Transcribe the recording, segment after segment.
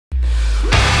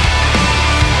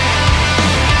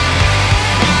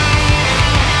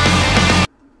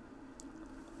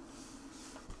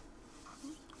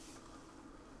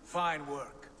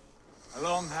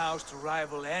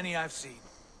rival any I've seen.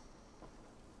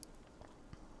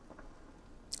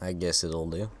 I guess it'll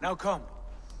do. Now come.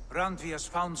 Randvi has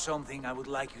found something I would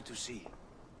like you to see.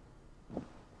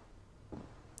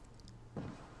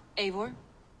 Eivor,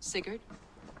 Sigurd,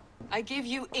 I give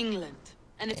you England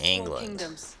and its 4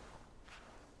 kingdoms.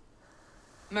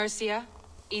 Mercia,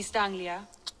 East Anglia,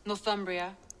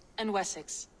 Northumbria, and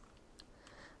Wessex.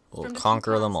 We'll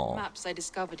conquer them all. From the maps I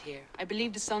discovered here, I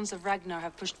believe the sons of Ragnar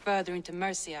have pushed further into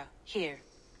Mercia, here.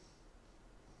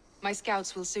 My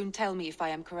scouts will soon tell me if I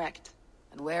am correct.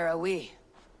 And where are we?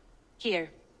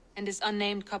 Here, in this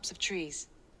unnamed copse of trees.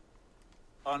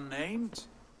 Unnamed?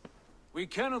 We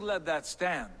cannot let that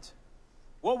stand.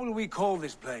 What will we call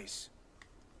this place?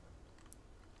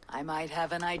 I might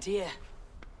have an idea.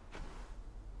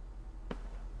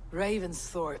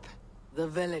 Ravensthorpe, the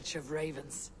village of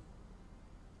ravens.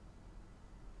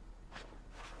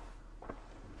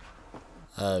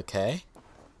 Okay.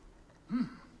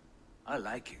 I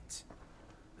like it.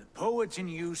 The poet in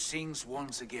you sings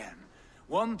once again.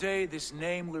 One day this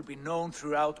name will be known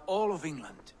throughout all of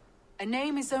England. A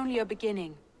name is only a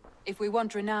beginning. If we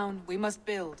want renown, we must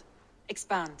build.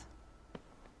 Expand.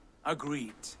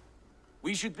 Agreed.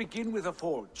 We should begin with a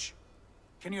forge.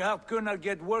 Can you help Gunnar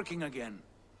get working again?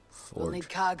 We'll need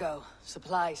cargo,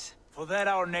 supplies. For that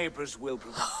our neighbors will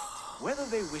provide, whether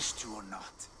they wish to or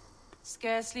not.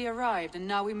 Scarcely arrived, and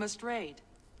now we must raid.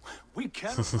 We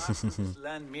cannot master this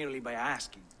land merely by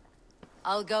asking.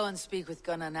 I'll go and speak with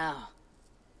Gunnar now.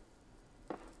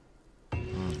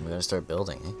 We gotta start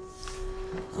building,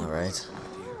 eh? Alright.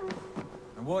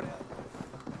 And what?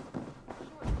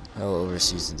 How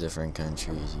overseas the different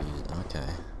countries use. Okay.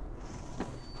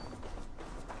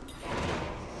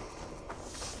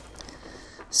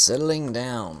 Settling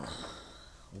down.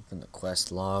 Open the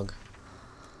quest log.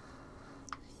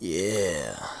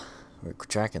 Yeah. We're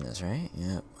tracking this, right?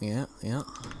 Yeah.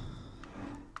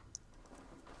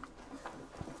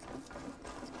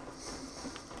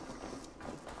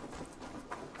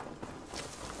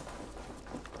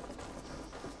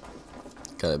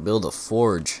 Gotta build a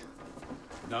forge.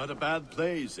 Not a bad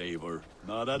place, Eivor.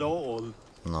 Not at all.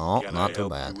 No, Can not I too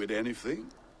help bad. you with anything?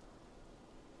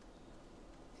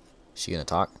 She gonna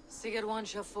talk? Sigurd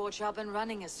wants your forge up and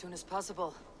running as soon as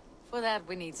possible. For that,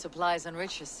 we need supplies and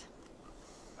riches.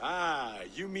 Ah,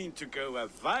 you mean to go a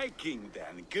Viking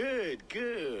then? Good.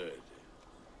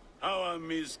 How I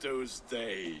miss those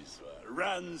days.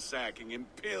 Ransacking and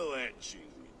pillaging.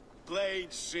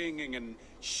 Blade singing and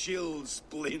shield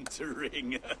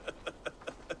splintering.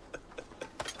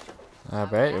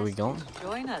 Alright, are we going?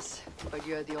 Join us, but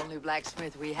you're the only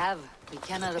blacksmith we have. We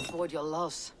cannot afford your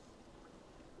loss.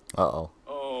 Uh-oh.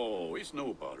 Oh, it's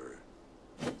no bother.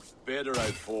 Better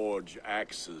I forge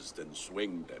axes than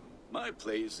swing them. My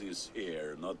place is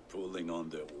here, not pulling on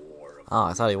the war. Oh,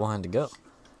 I thought he wanted to go.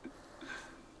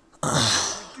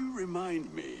 You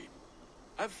remind me.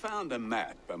 I found a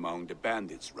map among the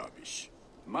bandits' rubbish,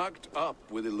 marked up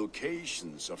with the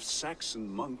locations of Saxon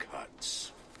monk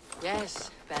huts.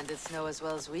 Yes, bandits know as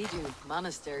well as we do.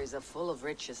 Monasteries are full of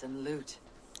riches and loot.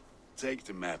 Take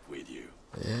the map with you.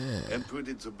 Yeah. And put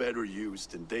it to better use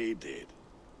than they did.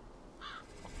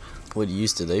 What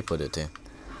use did they put it to?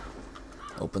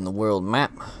 Open the world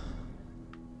map.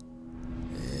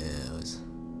 Yeah, is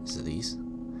it these?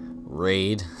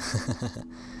 Raid.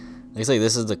 Looks like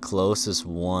this is the closest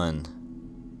one.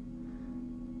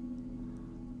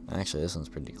 Actually, this one's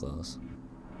pretty close.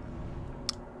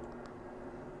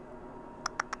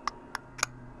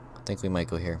 I think we might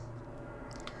go here.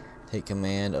 Take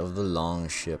command of the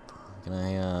longship. Can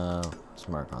I just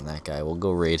mark on that guy? We'll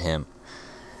go raid him.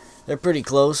 They're pretty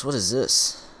close. What is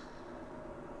this?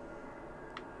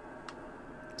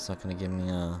 It's not gonna give me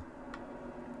a.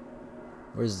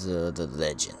 Where's the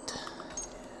legend?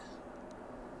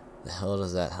 The hell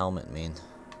does that helmet mean?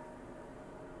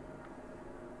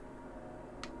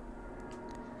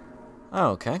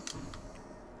 Oh, okay.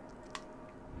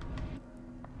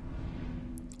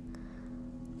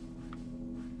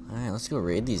 Alright, let's go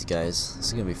raid these guys. This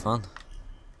is gonna be fun.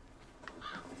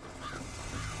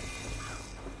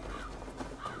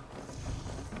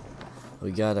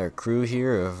 We got our crew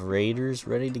here of raiders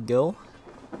ready to go.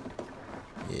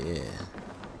 Yeah.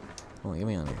 Oh, get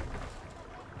me on here.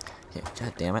 Yeah,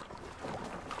 god damn it.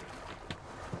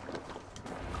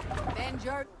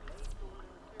 Benjer.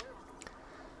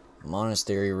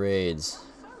 Monastery raids.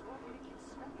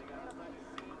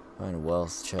 Find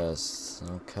wealth chests.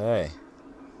 Okay.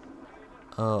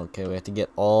 Oh, okay, we have to get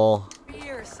all.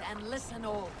 Fierce and listen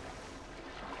all.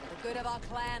 For the good of our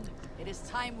clan, it is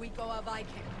time we go a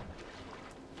Viking.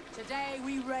 Today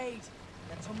we raid,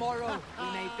 that tomorrow we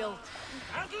may build.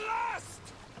 At last!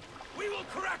 We will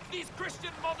crack these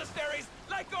Christian monasteries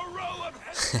like a row of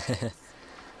hell.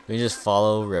 We just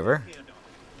follow river.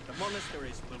 The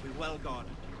monasteries will be well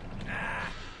guarded.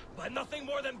 But nothing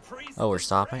more than priests. Oh, we're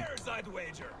stopping. Prayers, I'd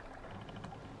wager.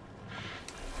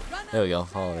 There we go.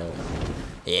 Follow that.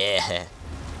 Yeah.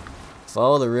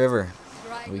 Follow the river.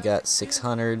 We got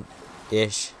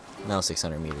 600-ish. No,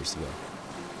 600 meters to go.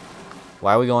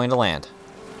 Why are we going to land?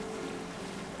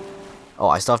 Oh,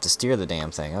 I still have to steer the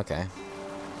damn thing. Okay.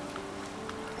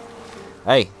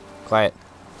 Hey, quiet.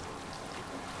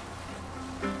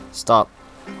 Stop.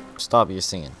 Stop your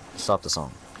singing. Stop the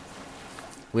song.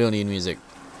 We don't need music.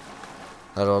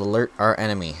 That'll alert our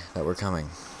enemy that we're coming.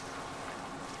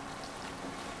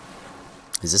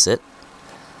 Is this it?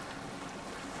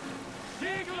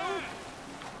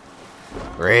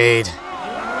 Raid.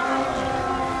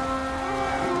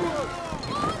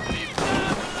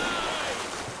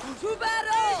 To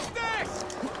battle!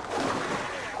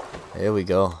 There we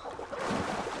go.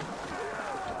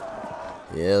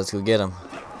 Yeah, let's go get them.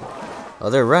 Oh,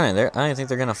 they're running. I don't think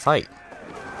they're gonna fight.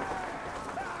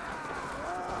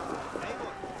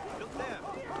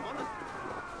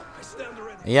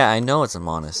 Yeah, I know it's a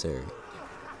monastery.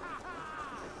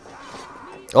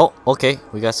 Oh, okay.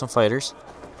 We got some fighters.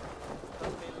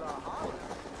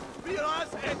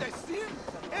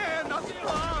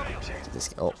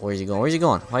 Oh, where's he going? Where's he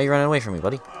going? Why are you running away from me,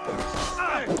 buddy?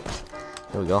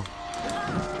 There we go.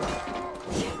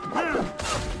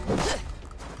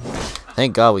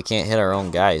 Thank God we can't hit our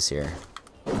own guys here.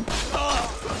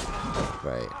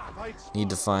 Right. Need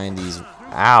to find these.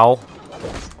 Ow!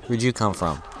 Where'd you come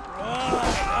from?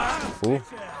 Fool.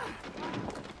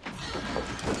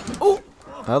 Oh!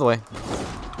 Out of the way.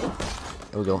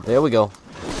 There we go. There we go.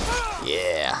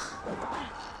 Yeah.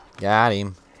 Got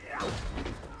him.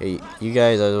 Hey, you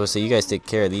guys, I was going to say, you guys take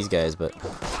care of these guys, but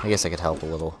I guess I could help a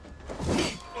little.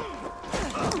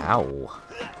 Ow.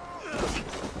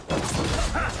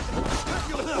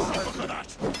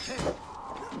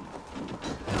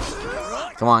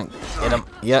 Come on, get him.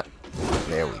 Yep.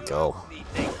 There we go.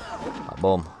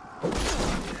 Boom.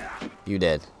 You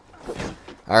dead.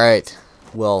 Alright.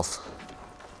 Wealth.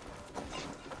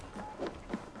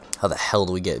 How the hell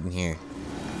do we get in here?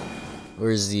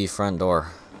 Where's the front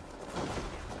door?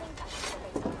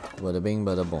 Bada bing,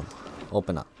 bada boom.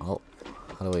 Open up. Oh,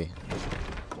 how do we?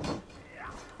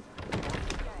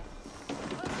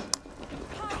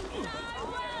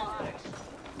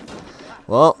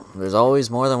 Well, there's always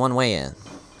more than one way in.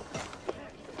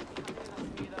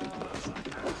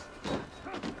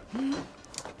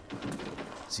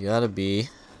 There's gotta be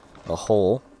a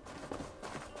hole.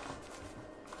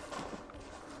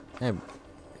 Can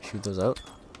I shoot those out?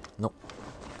 Nope.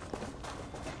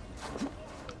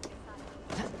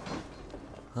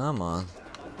 Come on.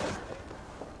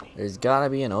 There's gotta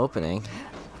be an opening.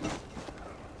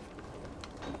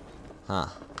 Huh.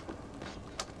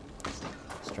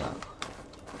 Let's drop.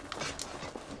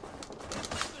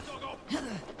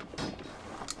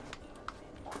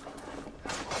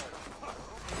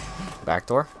 Back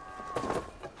door.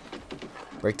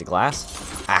 Break the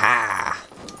glass. Aha!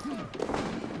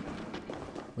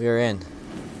 We are in.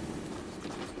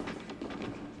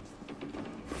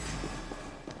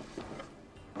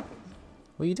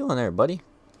 What are you doing there, buddy?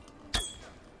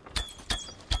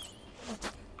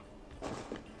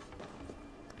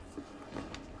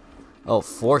 Oh,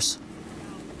 force.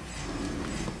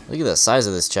 Look at the size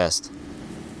of this chest.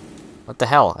 What the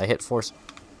hell? I hit force.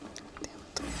 Damn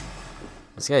it.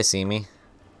 This guy see me?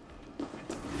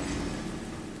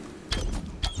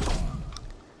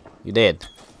 You did.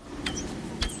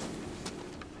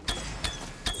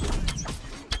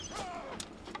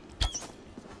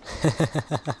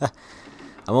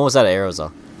 I'm almost out of arrows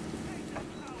though.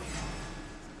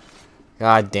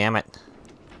 God damn it.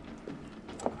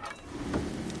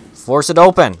 Force it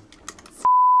open.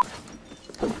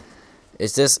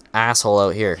 It's this asshole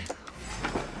out here.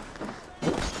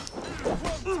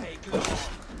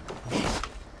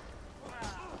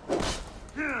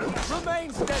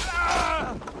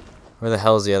 Where the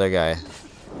hell is the other guy?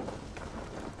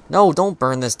 No, don't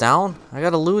burn this down. I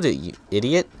gotta loot it, you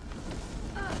idiot.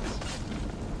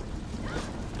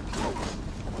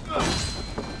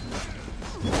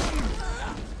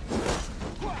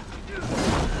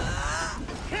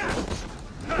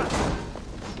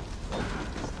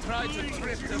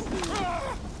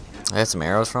 I had some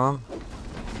arrows from him.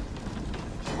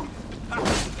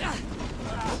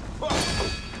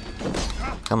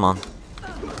 Come on.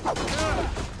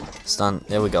 Stun.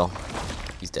 There we go.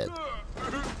 He's dead.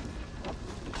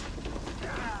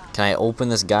 Can I open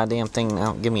this goddamn thing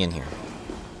now? Get me in here.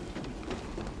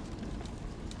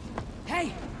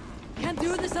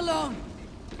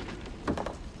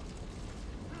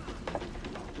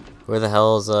 Where the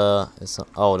hell is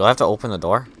oh, do I have to open the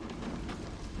door?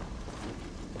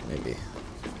 Maybe.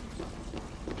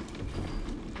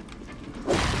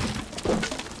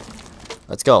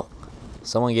 Let's go.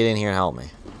 Someone get in here and help me.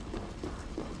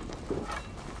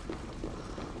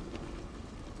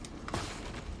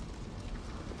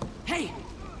 Hey,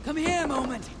 come here a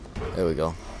moment. There we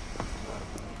go.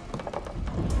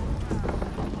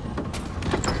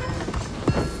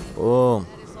 Boom.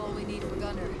 That is all we need for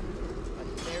Gunner.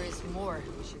 But there is more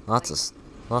we should Lots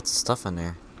of stuff in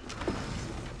there.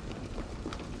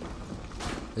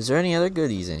 Is there any other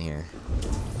goodies in here?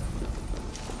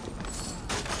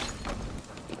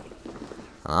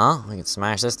 Huh? We can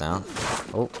smash this down.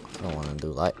 Oh, I don't want to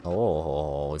do light.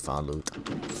 Oh, we found loot.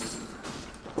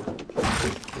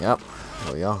 Yep.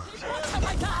 There we go.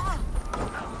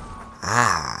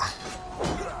 Ah.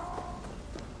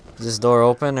 Is this door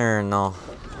open or no?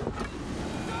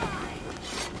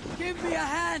 Give me a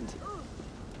hand.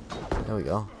 There we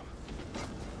go.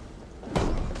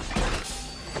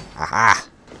 Aha!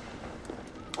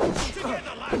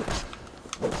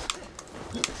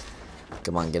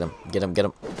 Come on, get him. Get him, get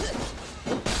him.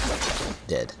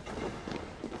 Dead.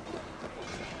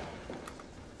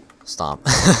 Stomp.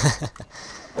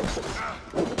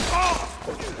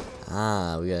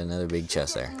 Ah, we got another big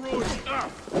chest there. There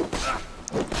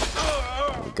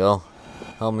we go.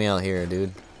 Help me out here,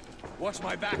 dude. Watch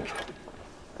my back.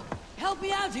 Help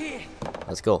me out here.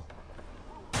 Let's go.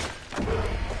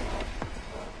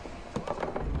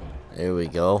 There we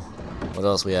go. What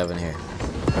else we have in here?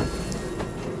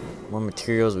 More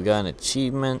materials. We got an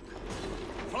achievement.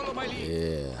 Follow my lead.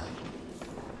 Yeah.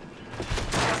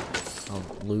 I'll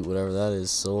loot whatever that is.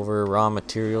 Silver, raw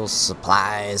materials,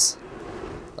 supplies.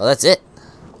 Oh, that's it.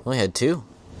 We only had 2.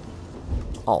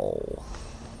 Oh.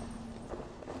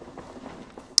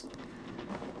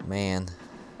 Man.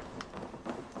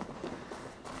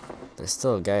 There's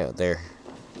still a guy out there.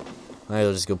 Might as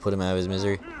well just go put him out of his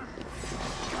misery.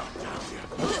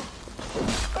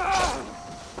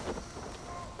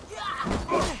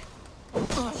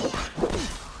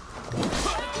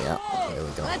 Yeah, there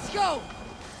we go. Let's go.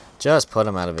 Just put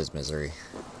him out of his misery.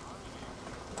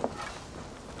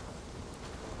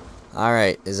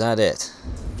 Alright, is that it?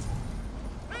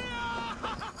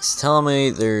 It's telling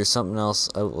me there's something else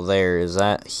out there. Is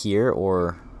that here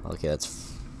or... Okay,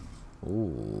 that's...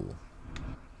 Ooh.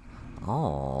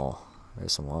 Oh.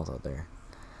 There's some wealth out there.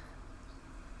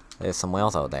 There's some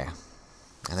wealth out there.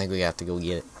 I think we have to go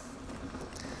get it.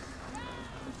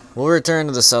 We'll return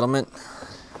to the settlement.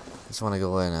 Just want to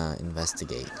go and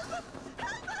investigate.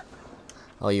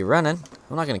 Oh, you're running?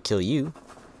 I'm not going to kill you.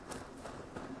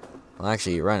 Well,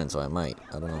 actually, you're running, so I might.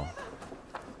 I don't know.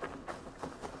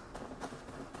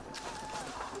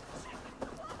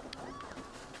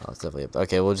 Oh, it's definitely up.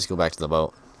 Okay, we'll just go back to the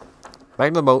boat. Back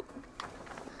to the boat.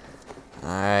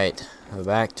 Alright, we're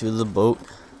back to the boat.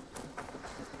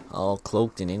 All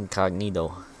cloaked and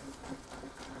incognito.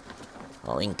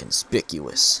 All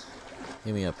inconspicuous.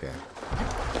 Get me up here.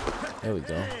 There we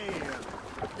go.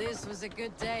 This was a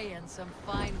good day and some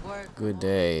fine work. Good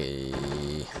day.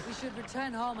 We should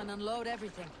return home and unload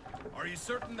everything. Are you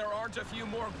certain there aren't a few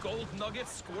more gold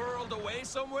nuggets squirreled away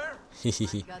somewhere? My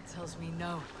gut tells me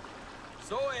no.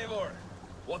 So, Eivor,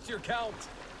 what's your count?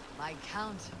 My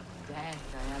count? Dang,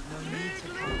 I have no need to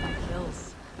count my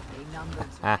kills. They number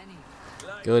too Ah. many.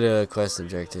 Go to quest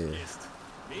objective.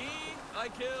 Me, I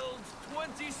killed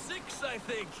 26, I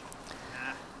think.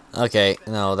 Okay,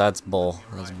 no, that's bull.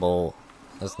 That's bull.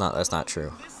 That's not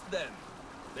true. This then.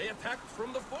 They attacked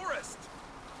from the forest.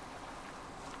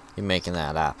 You're making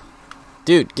that up.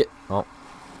 Dude, get... Oh,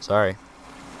 sorry.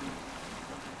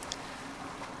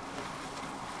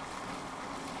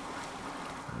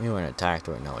 We weren't attacked,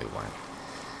 or no, we weren't.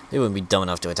 They wouldn't be dumb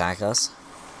enough to attack us.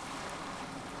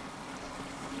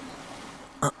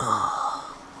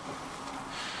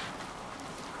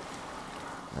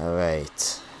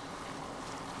 Alright.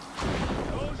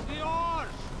 Close the oars.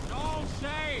 Don't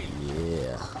say.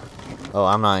 Yeah. Oh,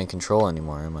 I'm not in control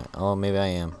anymore, am I? Oh, maybe I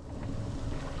am.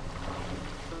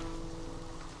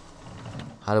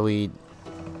 How do we...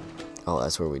 Oh,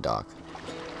 that's where we dock.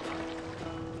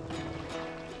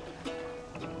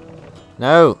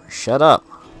 No! Shut up!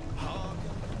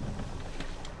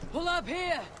 Pull up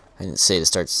here. I didn't say to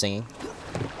start singing.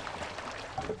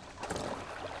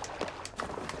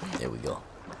 There we go.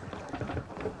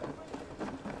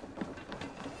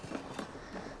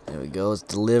 There we go. Let's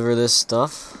deliver this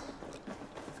stuff.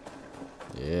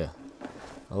 Yeah.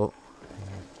 Oh.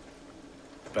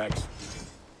 Thanks.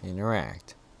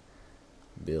 Interact.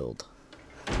 Build.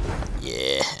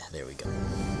 Yeah. There we go.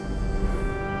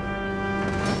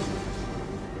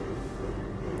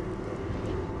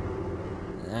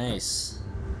 nice.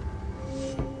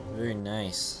 Very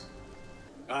nice.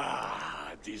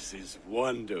 Ah, this is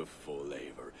wonderful,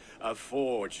 Eivor. A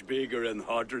forge bigger and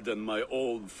hotter than my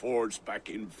old forge back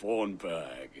in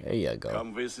Fornberg. There you go.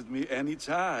 Come visit me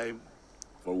anytime.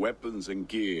 For weapons and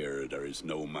gear, there is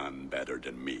no man better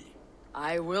than me.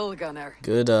 I will, Gunnar.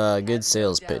 Good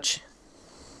sales pitch.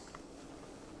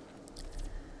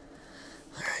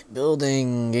 Alright,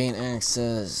 building, gain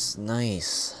access,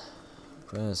 nice.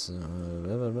 Press,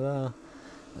 blah blah blah.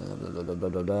 Blah blah blah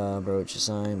blah blah, broach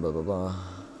sign, blah blah blah.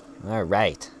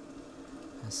 Alright.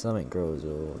 As summit grows,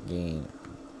 will gain.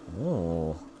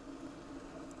 Oh.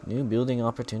 New building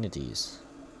opportunities.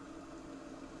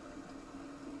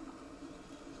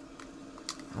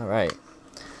 Alright.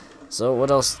 So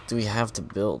what else do we have to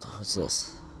build? What's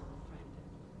this?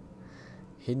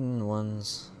 Hidden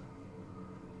ones.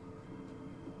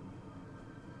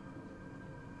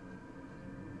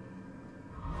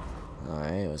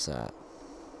 Alright, what's that?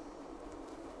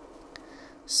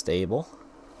 Stable.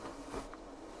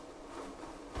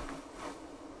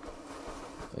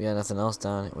 We got nothing else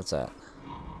down here. What's that?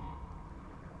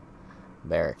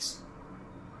 Barracks.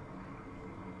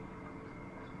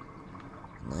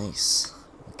 Nice.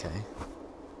 Okay.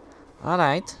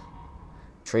 Alright.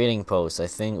 Trading post. I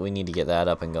think we need to get that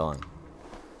up and going.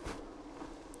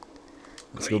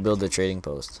 Let's go build the trading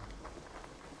post.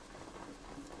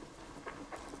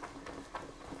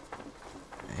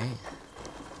 Alright.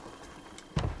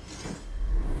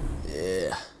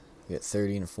 Yeah. We got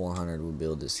 30 and 400. We'll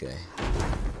build this guy.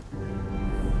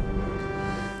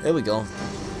 There we go.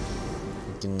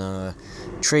 We can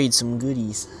trade some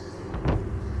goodies.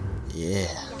 Yeah.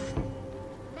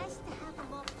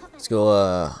 Let's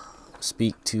go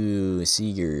speak to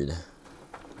Sigurd.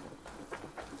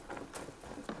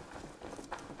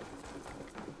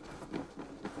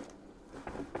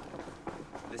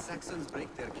 The Saxons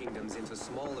break their kingdoms into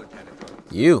smaller territories.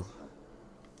 You.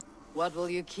 What will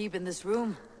you keep in this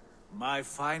room? My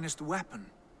finest weapon.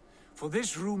 For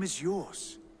this room is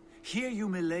yours. Here you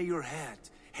may lay your head,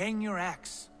 hang your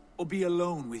axe, or be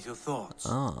alone with your thoughts.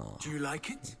 Oh. Do you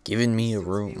like it? Giving me a Me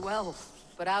room. well,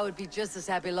 but I would be just as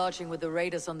happy lodging with the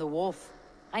raiders on the wharf.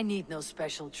 I need no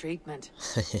special treatment.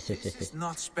 This is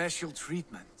not special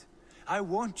treatment. I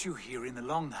want you here in the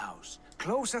Longhouse,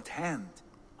 close at hand.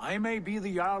 I may be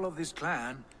the Jarl of this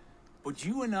clan, but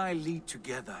you and I lead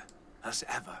together, as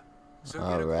ever. So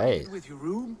get acquainted with your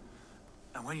room,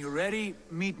 and when you're ready,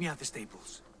 meet me at the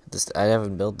stables. I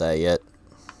haven't built that yet.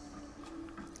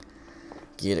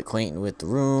 Get acquainted with the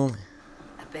room.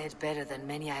 A bed better than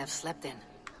many I have slept in.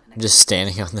 I'm just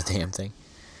standing on the damn thing.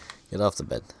 Get off the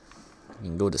bed. You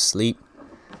can go to sleep.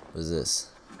 What is this?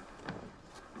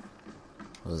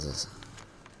 What is this?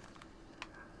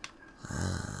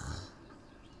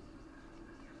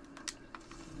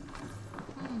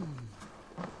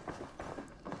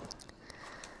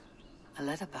 A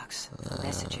letterbox with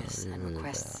messages and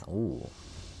requests. Ooh.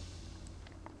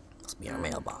 Must be our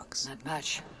mailbox. Not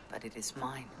much, but it is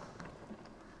mine.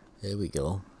 There we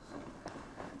go.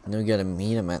 And then we gotta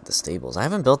meet him at the stables. I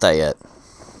haven't built that yet.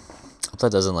 Hope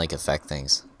that doesn't like affect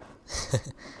things.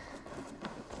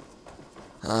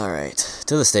 Alright,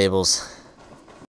 to the stables.